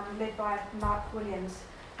 led by Mark Williams,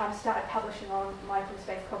 started publishing on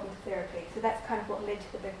mindfulness-based cognitive therapy. So that's kind of what led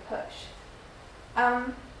to the big push.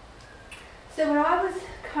 So when I was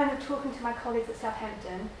kind of talking to my colleagues at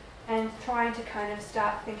Southampton and trying to kind of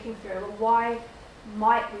start thinking through, well, why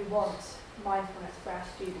might we want mindfulness for our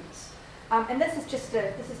students? And this is just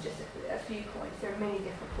a few points. There are many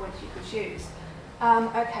different points you could choose.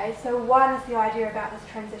 Okay, so one is the idea about this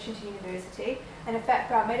transition to university, and in fact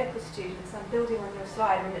for our medical students, I'm building on your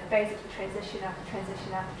slide, it's basically transition after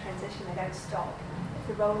transition after transition, they don't stop.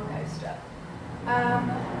 It's a roller coaster.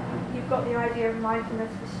 You've got the idea of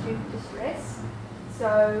mindfulness for student distress,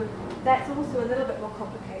 so that's also a little bit more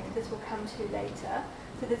complicated, this will come to later.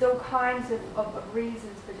 So there's all kinds of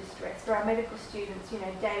reasons for distress. For our medical students,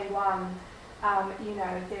 day one, they're in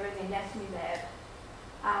the anatomy lab,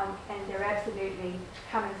 and they're absolutely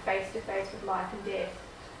coming face to face with life and death,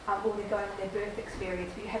 or they're going on their birth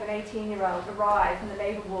experience. You have an 18-year-old arrive in the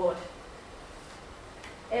labour ward.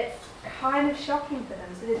 It's kind of shocking for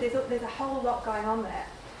them. So there's a whole lot going on there.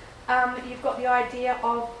 You've got the idea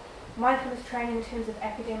of mindfulness training in terms of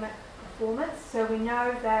academic performance. So we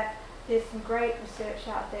know that there's some great research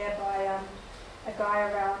out there by a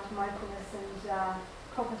guy around mindfulness and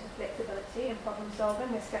cognitive flexibility and problem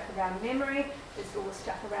solving. There's stuff around memory, there's all the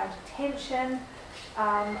stuff around attention.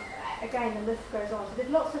 Again, the list goes on. So there's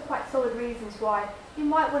lots of quite solid reasons why you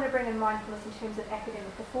might want to bring in mindfulness in terms of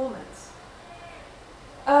academic performance.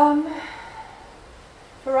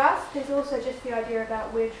 For us, there's also just the idea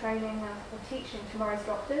about we're training or teaching tomorrow's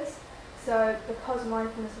doctors. So because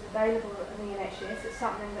mindfulness is available in the NHS, it's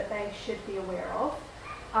something that they should be aware of.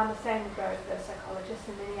 The same would go for psychologists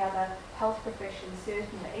and many other health professions,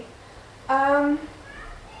 certainly.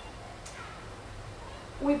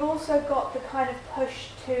 We've also got the kind of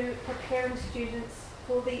push to preparing students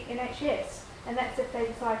for the NHS, and that's if they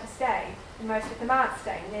decide to stay. And most of them aren't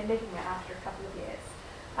staying, they're leaving it after a couple of years.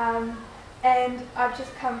 And I've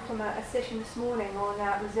just come from a session this morning on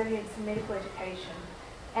resilience in medical education.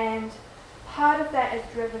 And part of that is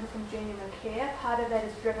driven from genuine care, part of that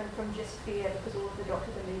is driven from just fear because all of the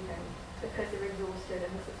doctors are leaving, because they're exhausted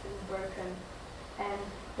and the system is broken. And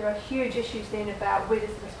there are huge issues then about where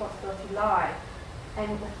does the responsibility lie.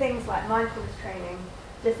 And with things like mindfulness training,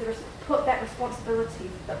 does it put that responsibility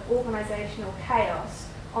for the organisational chaos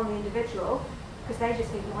on the individual, because they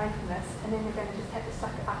just need mindfulness and then they're going to just have to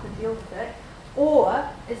suck it up and deal with it? Or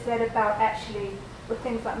is that about actually, with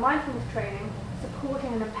things like mindfulness training,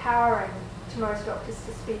 supporting and empowering tomorrow's doctors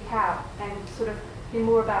to speak out and sort of be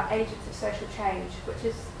more about agents of social change, which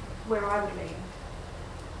is where I would lean.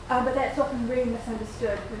 But that's often really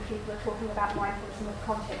misunderstood when people are talking about mindfulness in this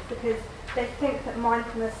context, because they think that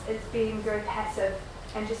mindfulness is being very passive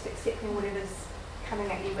and just accepting whatever's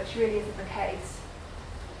coming at you, which really isn't the case.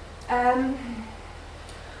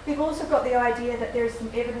 We've also got the idea that there is some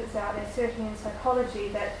evidence out there, certainly in psychology,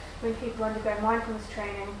 that when people undergo mindfulness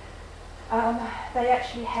training, they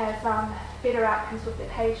actually have better outcomes with their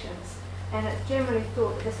patients. And it's generally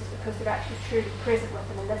thought that this is because they're actually truly present with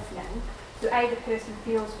them and listening. So A, the person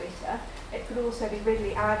feels better. It could also be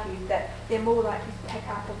readily argued that they're more likely to pick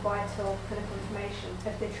up on vital clinical information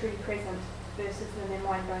if they're truly present versus than their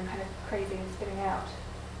mind going kind of crazy and spinning out.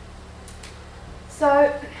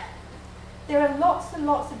 So there are lots and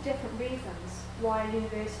lots of different reasons why a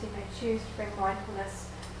university may choose to bring mindfulness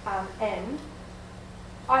in.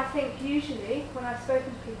 I think usually when I've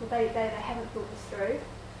spoken to people, they haven't thought this through.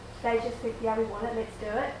 They just think, yeah, we want it, let's do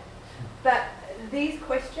it. But these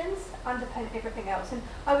questions underpin everything else. And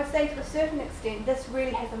I would say to a certain extent, this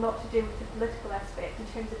really has a lot to do with the political aspect in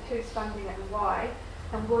terms of who's funding it and why,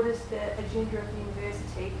 and what is the agenda of the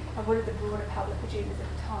university, and what are the broader public agendas at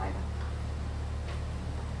the time.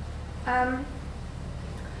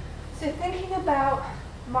 So thinking about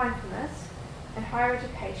mindfulness and higher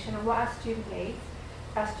education and what our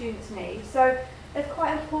students need. So it's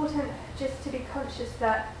quite important just to be conscious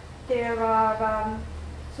that there are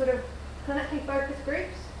sort of clinically focused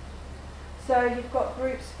groups. So you've got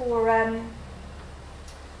groups for,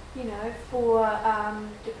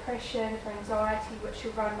 depression, for anxiety, which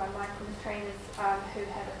are run by mindfulness trainers who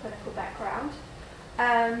have a clinical background.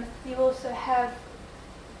 You also have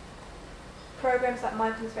programs like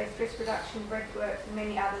mindfulness-based stress reduction, breathwork, and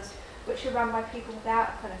many others, which are run by people without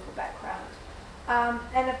a clinical background.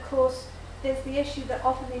 And of course, there's the issue that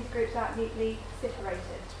often these groups aren't neatly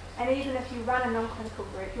separated. And even if you run a non-clinical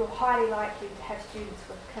group, you're highly likely to have students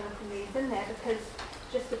with clinical needs in there because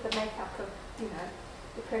just of the makeup of,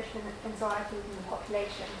 depression and anxiety within the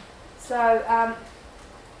population. So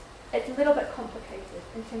it's a little bit complicated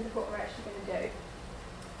in terms of what we're actually going to do.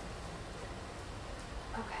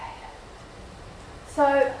 Okay.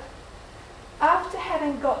 So after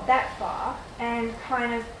having got that far and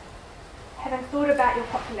kind of having thought about your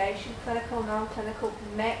population, clinical, non-clinical,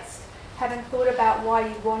 mixed, having thought about why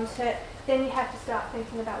you want it, then you have to start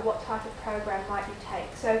thinking about what type of program might you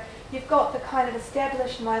take. So you've got the kind of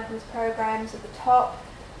established mindfulness programs at the top,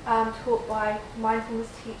 taught by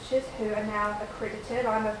mindfulness teachers who are now accredited.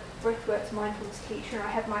 I'm a Breathworks mindfulness teacher and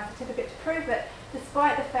I have my certificate to prove it,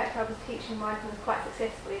 despite the fact I was teaching mindfulness quite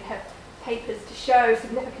successfully and have papers to show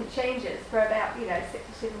significant changes for about 6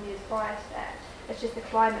 or 7 years prior to that. It's just the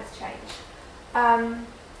climate's changed.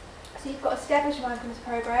 So you've got established mindfulness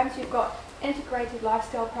programs, you've got integrated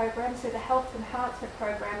lifestyle programs. So the health enhancement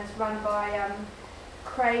program is run by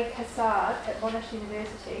Craig Hazzard at Monash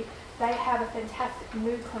University. They have a fantastic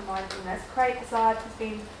MOOC on mindfulness. Craig Hazzard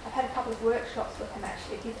I've had a couple of workshops with him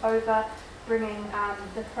actually. He's over bringing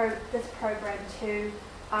this program to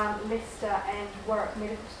Leicester and Warwick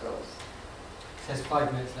medical schools. It says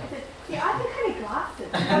 5 minutes left. Yeah, I think I need glasses.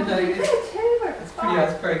 No,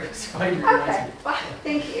 it's very good. It's 5 minutes. Okay, well,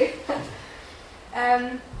 thank you.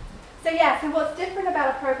 So what's different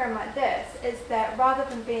about a program like this is that rather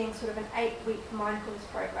than being sort of an 8-week mindfulness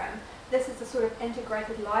program, this is a sort of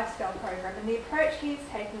integrated lifestyle program. And the approach he's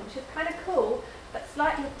taking, which is kind of cool, but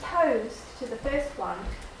slightly opposed to the first one,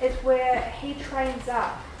 is where he trains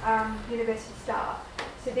up university staff.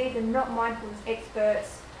 So these are not mindfulness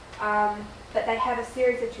experts, but they have a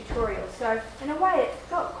series of tutorials. So in a way, it's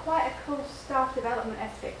got quite a cool staff development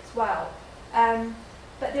aspect as well.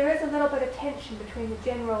 But there is a little bit of tension between the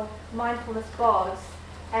general mindfulness boss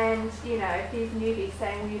and, these newbies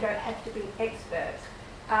saying, well, you don't have to be expert,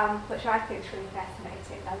 which I think is really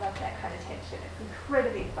fascinating. I love that kind of tension. It's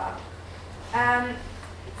incredibly fun.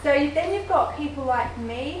 Then you've got people like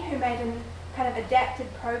me who made a kind of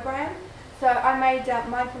adapted program. So I made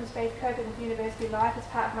mindfulness-based coping with university life as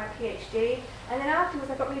part of my PhD, and then afterwards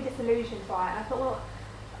I got really disillusioned by it. I thought,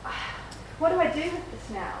 well, what do I do with this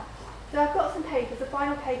now? So I've got some papers, the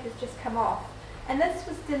final paper's just come off, and this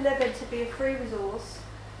was delivered to be a free resource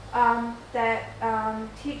that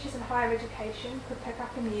teachers in higher education could pick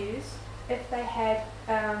up and use if they had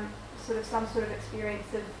some sort of experience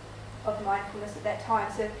of mindfulness at that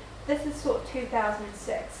time. So this is sort of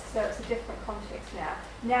 2006, so it's a different context now.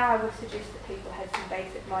 Now I would suggest that people had some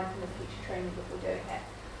basic mindfulness teacher training before doing it.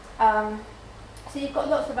 So you've got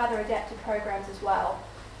lots of other adapted programs as well.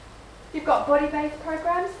 You've got body-based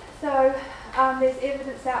programs, so there's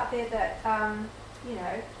evidence out there that,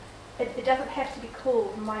 it doesn't have to be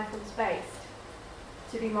called mindfulness-based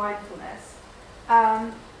to be mindfulness.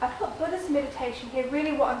 I've put Buddhist meditation here.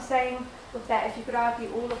 Really what I'm saying with that is you could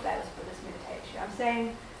argue all of that was Buddhist meditation. I'm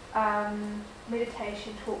saying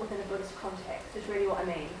meditation taught within a Buddhist context is really what I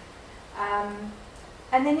mean.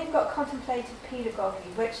 And then you've got contemplative pedagogy,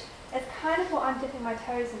 which is kind of what I'm dipping my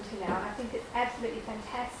toes into now, and I think it's absolutely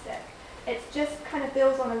fantastic. It just kind of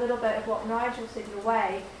builds on a little bit of what Nigel said in a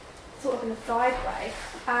way, sort of in a side way.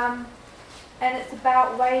 And it's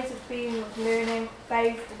about ways of being with learning,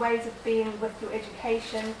 ways of being with your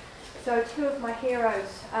education. So two of my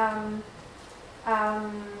heroes,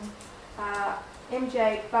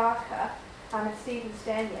 MJ Barker and Stephen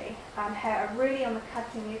Stanley, are really on the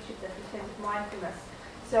cutting edge of this in terms of mindfulness.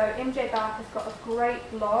 So MJ Barker's got a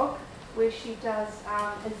great blog where she does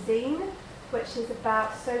a zine, which is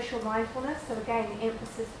about social mindfulness. So again, the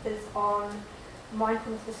emphasis is on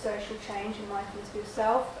mindfulness for social change and mindfulness for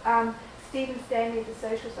yourself. Stephen Stanley is a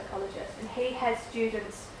social psychologist, and he has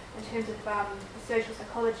students, in terms of social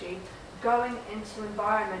psychology, going into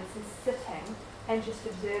environments and sitting and just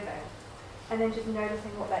observing, and then just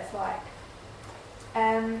noticing what that's like.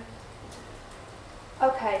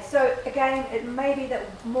 Okay, so again, it may be that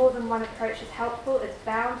more than one approach is helpful. It's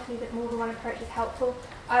bound to be that more than one approach is helpful.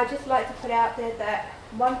 I'd just like to put out there that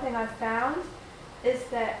one thing I've found is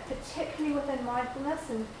that particularly within mindfulness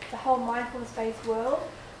and the whole mindfulness-based world,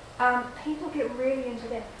 people get really into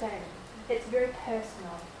their thing. It's very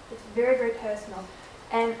personal. It's very, very personal.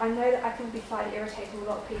 And I know that I can be slightly irritating a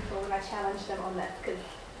lot of people when I challenge them on that, because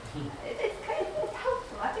it's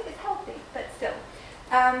helpful. I think it's healthy, but still.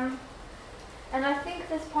 And I think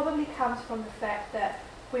this probably comes from the fact that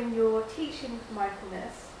when you're teaching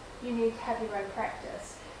mindfulness, you need to have your own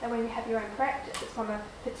practice. And when you have your own practice, it's from a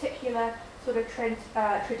particular sort of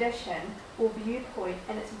tradition or viewpoint,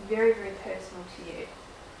 and it's very, very personal to you.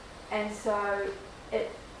 And so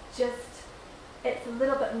it's a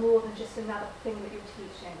little bit more than just another thing that you're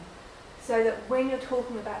teaching. So that when you're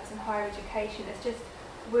talking about some higher education, it's just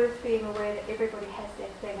worth being aware that everybody has their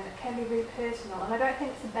thing, and it can be really personal. And I don't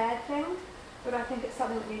think it's a bad thing, but I think it's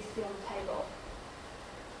something that needs to be on the table.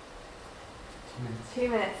 2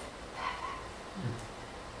 minutes.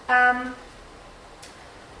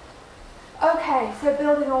 Okay, so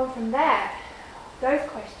building on from that, those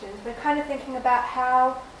questions, we're kind of thinking about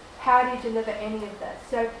how do you deliver any of this?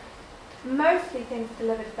 So mostly things are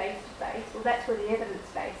delivered face-to-face, well that's where the evidence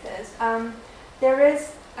base is. There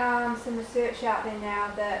is some research out there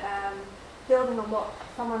now that, building on what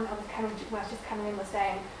someone when I was just coming in was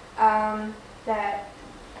saying, that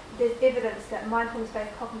there's evidence that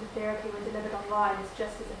mindfulness-based cognitive therapy when delivered online is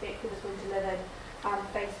just as effective as when delivered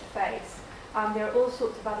face-to-face. There are all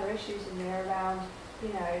sorts of other issues in there around,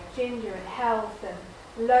 gender and health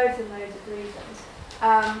and loads of reasons.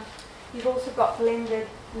 You've also got blended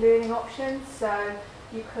learning options, so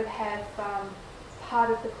you could have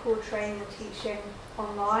part of the core training and teaching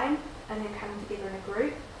online and then coming together in a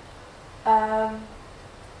group.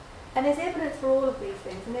 And there's evidence for all of these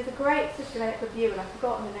things, and there's a great systematic review, and I've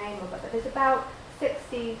forgotten the name of it, but there's about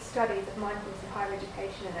 60 studies of mindfulness in higher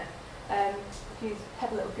education in it. If you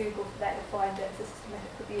have a little Google for that, you'll find it. It's a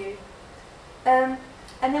systematic review. And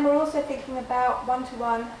then we're also thinking about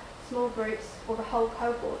one-to-one, small groups, or the whole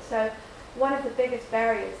cohort. So one of the biggest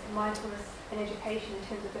barriers to mindfulness in education in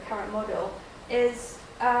terms of the current model is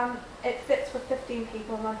it fits with 15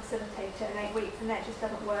 people and one facilitator in 8 weeks, and that just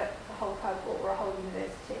doesn't work for a whole cohort or a whole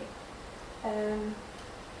university.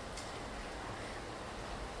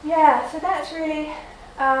 So that's really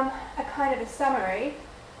a kind of a summary,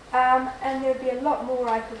 and there'd be a lot more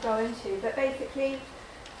I could go into, but basically,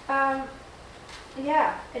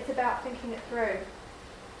 it's about thinking it through.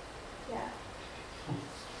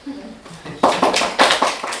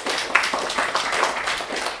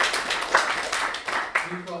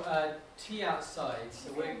 We've got tea outside,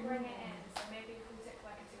 so we're bring it in. So maybe if we take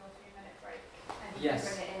like a 2 or 3 minute break and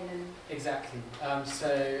yes, bring it in. And exactly. So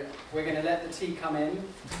we're going to let the tea come in.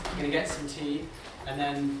 We're going to get some tea, and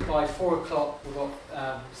then by 4 o'clock we've got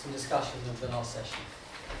some discussion of the last session.